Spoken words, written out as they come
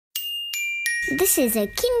This is a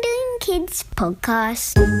Kinderling Kids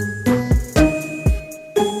podcast.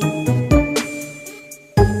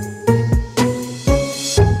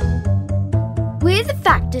 We're the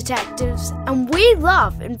Fact Detectives, and we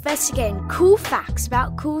love investigating cool facts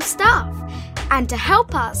about cool stuff. And to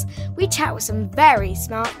help us, we chat with some very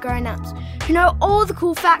smart grown-ups who know all the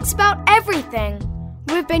cool facts about everything.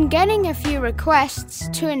 We've been getting a few requests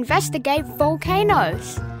to investigate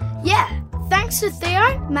volcanoes. Yeah, thanks to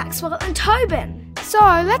Theo, Maxwell and Tobin. So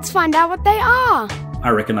let's find out what they are. I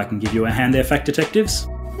reckon I can give you a hand there, Fact Detectives.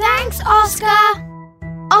 Thanks, Oscar!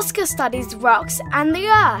 Oscar studies rocks and the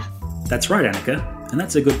earth. That's right, Annika, and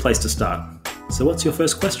that's a good place to start. So what's your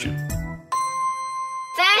first question?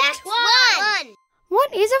 Fact 1.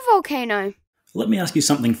 What is a volcano? Let me ask you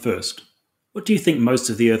something first. What do you think most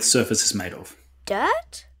of the Earth's surface is made of?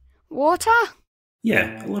 Dirt? Water?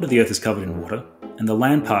 Yeah, a lot of the Earth is covered in water, and the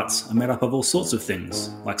land parts are made up of all sorts of things,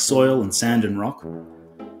 like soil and sand and rock.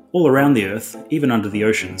 All around the Earth, even under the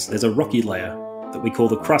oceans, there's a rocky layer that we call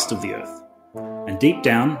the crust of the Earth. And deep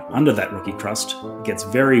down, under that rocky crust, it gets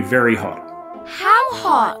very, very hot. How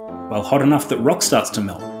hot? Well, hot enough that rock starts to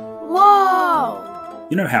melt. Whoa!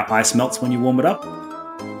 You know how ice melts when you warm it up?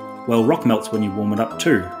 Well, rock melts when you warm it up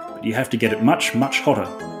too, but you have to get it much, much hotter.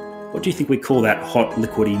 What do you think we call that hot,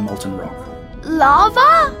 liquidy, molten rock?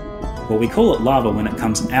 Lava? Well, we call it lava when it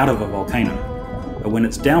comes out of a volcano, but when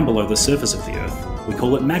it's down below the surface of the Earth, we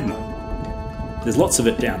call it magma. There's lots of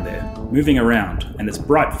it down there, moving around, and it's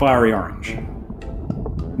bright fiery orange.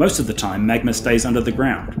 Most of the time, magma stays under the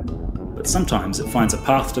ground, but sometimes it finds a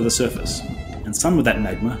path to the surface, and some of that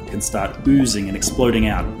magma can start oozing and exploding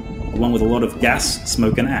out, along with a lot of gas,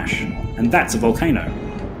 smoke and ash, and that's a volcano.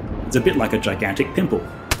 It's a bit like a gigantic pimple.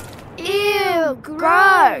 Ew,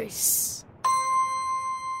 gross!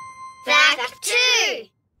 Fact 2.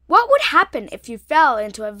 What would happen if you fell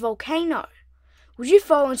into a volcano? Would you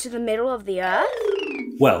fall into the middle of the earth?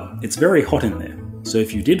 Well, it's very hot in there, so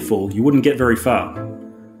if you did fall, you wouldn't get very far.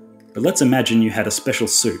 But let's imagine you had a special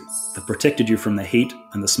suit that protected you from the heat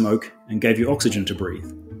and the smoke and gave you oxygen to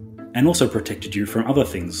breathe, and also protected you from other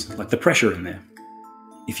things like the pressure in there.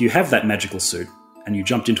 If you have that magical suit and you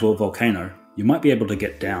jumped into a volcano, you might be able to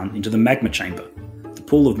get down into the magma chamber, the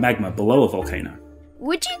pool of magma below a volcano.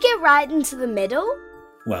 Would you get right into the middle?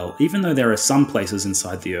 Well, even though there are some places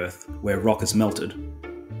inside the Earth where rock is melted,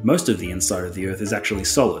 most of the inside of the Earth is actually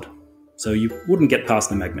solid, so you wouldn't get past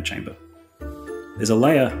the magma chamber. There's a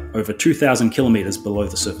layer over 2,000 kilometres below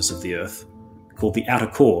the surface of the Earth, called the outer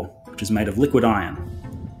core, which is made of liquid iron.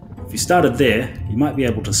 If you started there, you might be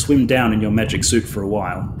able to swim down in your magic suit for a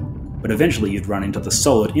while, but eventually you'd run into the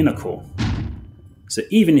solid inner core. So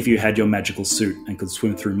even if you had your magical suit and could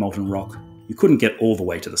swim through molten rock, you couldn't get all the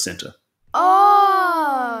way to the centre.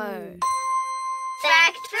 Oh!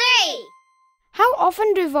 Fact 3. How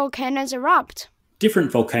often do volcanoes erupt?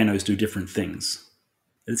 Different volcanoes do different things.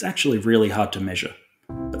 It's actually really hard to measure,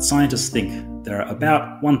 but scientists think there are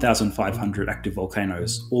about 1,500 active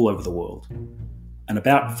volcanoes all over the world, and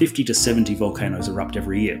about 50 to 70 volcanoes erupt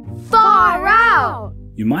every year. Far out!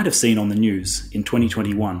 You might have seen on the news in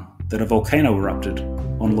 2021 that a volcano erupted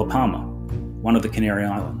on La Palma, one of the Canary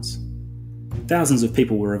Islands. Thousands of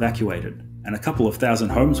people were evacuated, and a couple of thousand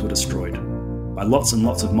homes were destroyed by lots and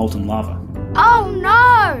lots of molten lava. Oh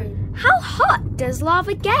no! How hot does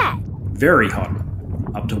lava get? Very hot,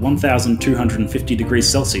 up to 1,250 degrees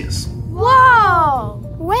Celsius. Whoa!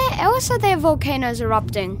 Where else are there volcanoes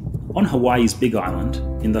erupting? On Hawaii's Big Island,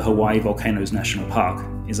 in the Hawaii Volcanoes National Park,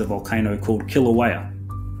 is a volcano called Kilauea.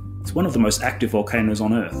 It's one of the most active volcanoes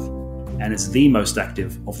on Earth, and it's the most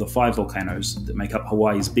active of the 5 volcanoes that make up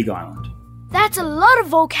Hawaii's Big Island. That's a lot of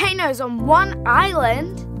volcanoes on one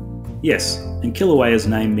island. Yes, and Kilauea's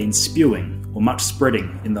name means spewing or much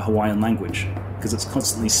spreading in the Hawaiian language, because it's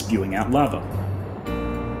constantly spewing out lava.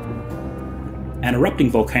 An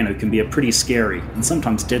erupting volcano can be a pretty scary and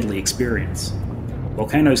sometimes deadly experience.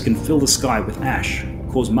 Volcanoes can fill the sky with ash,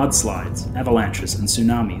 cause mudslides, avalanches and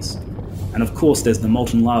tsunamis. And of course there's the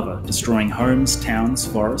molten lava destroying homes, towns,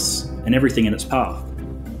 forests, and everything in its path.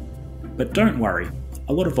 But don't worry,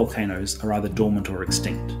 a lot of volcanoes are either dormant or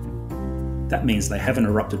extinct. That means they haven't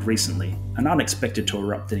erupted recently and aren't expected to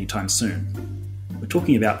erupt anytime soon. We're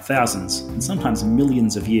talking about thousands and sometimes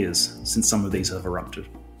millions of years since some of these have erupted.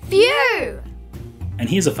 Phew! And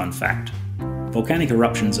here's a fun fact. Volcanic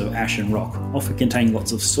eruptions of ash and rock often contain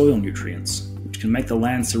lots of soil nutrients, which can make the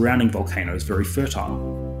land surrounding volcanoes very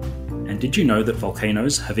fertile. And did you know that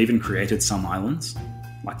volcanoes have even created some islands?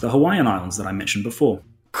 Like the Hawaiian Islands that I mentioned before.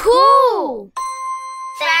 Cool!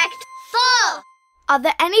 Fact 4. Are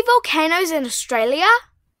there any volcanoes in Australia?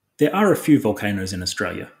 There are a few volcanoes in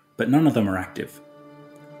Australia, but none of them are active.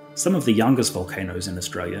 Some of the youngest volcanoes in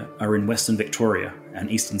Australia are in Western Victoria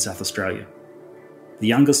and eastern South Australia. The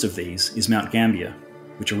youngest of these is Mount Gambier,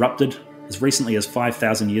 which erupted as recently as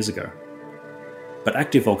 5,000 years ago. But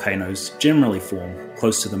active volcanoes generally form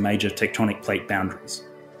close to the major tectonic plate boundaries.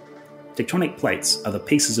 Tectonic plates are the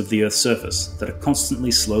pieces of the Earth's surface that are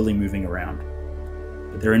constantly slowly moving around.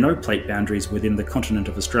 But there are no plate boundaries within the continent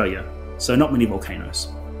of Australia, so not many volcanoes.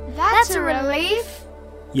 That's a relief.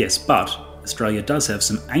 Yes, but Australia does have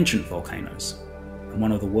some ancient volcanoes, and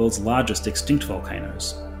one of the world's largest extinct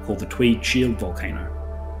volcanoes, called the Tweed Shield volcano.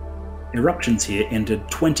 Eruptions here ended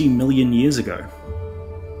 20 million years ago.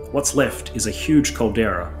 What's left is a huge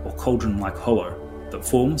caldera, or cauldron-like hollow, that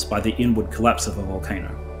forms by the inward collapse of a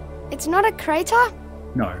volcano. It's not a crater?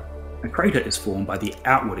 No, a crater is formed by the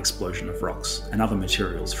outward explosion of rocks and other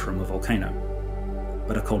materials from a volcano.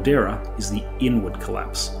 But a caldera is the inward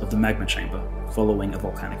collapse of the magma chamber following a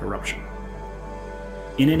volcanic eruption.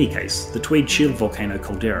 In any case, the Tweed Shield volcano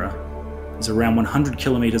caldera is around 100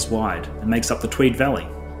 kilometres wide and makes up the Tweed Valley.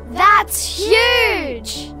 That's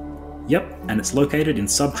huge! Yep, and it's located in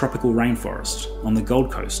subtropical rainforest on the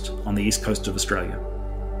Gold Coast on the east coast of Australia.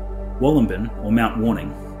 Wollongong, or Mount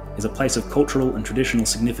Warning, is a place of cultural and traditional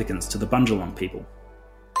significance to the Bundjalung people.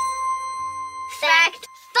 Fact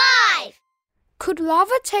 5. Could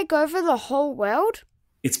lava take over the whole world?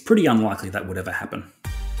 It's pretty unlikely that would ever happen.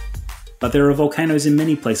 But there are volcanoes in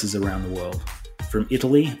many places around the world, from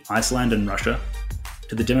Italy, Iceland and Russia,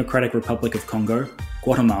 to the Democratic Republic of Congo,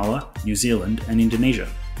 Guatemala, New Zealand and Indonesia.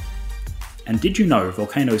 And did you know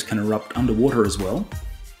volcanoes can erupt underwater as well?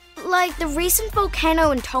 Like the recent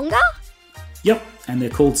volcano in Tonga? Yep, and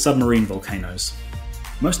they're called submarine volcanoes.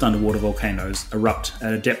 Most underwater volcanoes erupt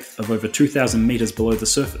at a depth of over 2,000 metres below the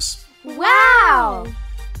surface. Wow!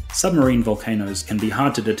 Submarine volcanoes can be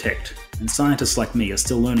hard to detect, and scientists like me are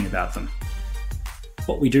still learning about them.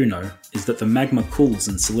 What we do know is that the magma cools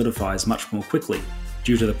and solidifies much more quickly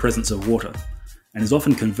due to the presence of water, and is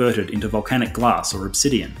often converted into volcanic glass or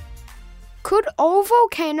obsidian. Could all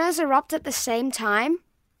volcanoes erupt at the same time?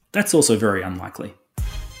 That's also very unlikely.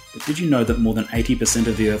 But did you know that more than 80%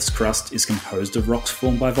 of the Earth's crust is composed of rocks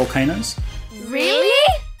formed by volcanoes?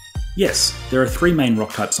 Really? Yes, there are three main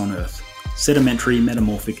rock types on Earth: sedimentary,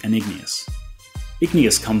 metamorphic and igneous.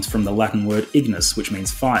 Igneous comes from the Latin word ignis, which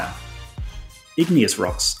means fire. Igneous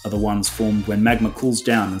rocks are the ones formed when magma cools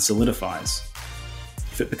down and solidifies.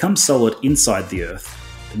 If it becomes solid inside the Earth,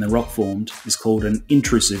 then the rock formed is called an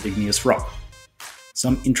intrusive igneous rock.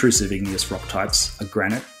 Some intrusive igneous rock types are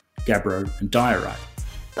granite, gabbro and diorite.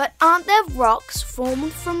 But aren't there rocks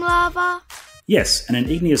formed from lava? Yes, and an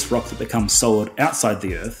igneous rock that becomes solid outside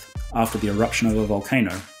the Earth after the eruption of a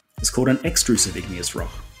volcano is called an extrusive igneous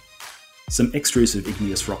rock. Some extrusive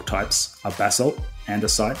igneous rock types are basalt,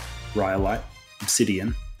 andesite, rhyolite,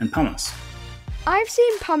 obsidian and pumice. I've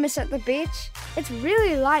seen pumice at the beach. It's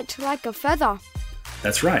really light, like a feather.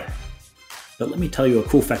 That's right. But let me tell you a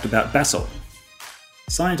cool fact about basalt.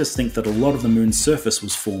 Scientists think that a lot of the moon's surface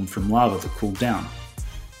was formed from lava that cooled down.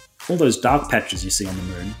 All those dark patches you see on the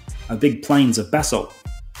moon are big plains of basalt.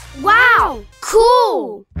 Wow!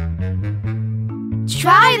 Cool!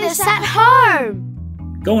 Try this at home!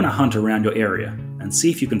 Go on a hunt around your area and see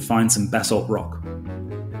if you can find some basalt rock.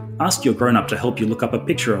 Ask your grown-up to help you look up a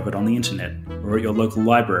picture of it on the internet or at your local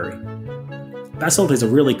library. Basalt is a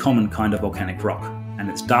really common kind of volcanic rock, and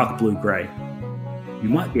it's dark blue-grey. You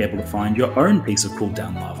might be able to find your own piece of cooled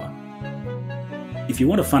down lava. If you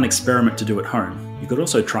want a fun experiment to do at home, you could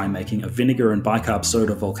also try making a vinegar and bicarb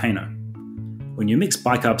soda volcano. When you mix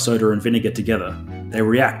bicarb soda and vinegar together, they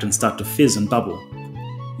react and start to fizz and bubble.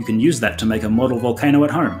 You can use that to make a model volcano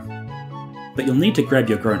at home. But you'll need to grab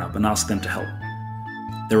your grown-up and ask them to help.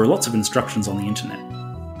 There are lots of instructions on the internet.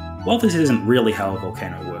 While this isn't really how a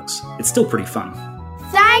volcano works, it's still pretty fun.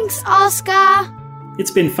 Thanks, Oscar!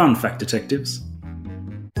 It's been fun, Fact Detectives.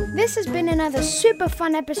 This has been another super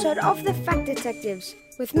fun episode of the Fact Detectives.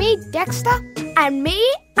 With me, Dexter. And me,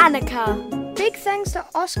 Annika. Big thanks to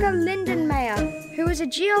Oscar Lindenmayer, who is a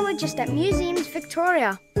geologist at Museums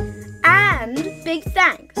Victoria. And big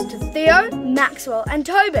thanks to Theo, Maxwell and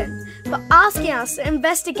Tobin for asking us to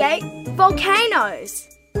investigate volcanoes.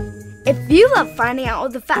 If you love finding out all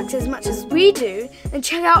the facts as much as we do, then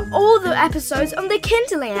check out all the episodes on the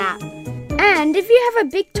Kindling app. And if you have a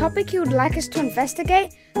big topic you would like us to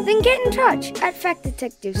investigate, then get in touch at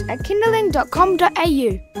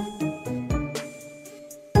factdetectives@kindling.com.au.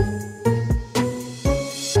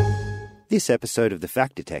 This episode of The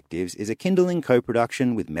Fact Detectives is a Kindling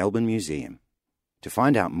co-production with Melbourne Museum. To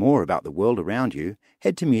find out more about the world around you,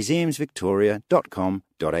 head to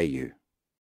museumsvictoria.com.au.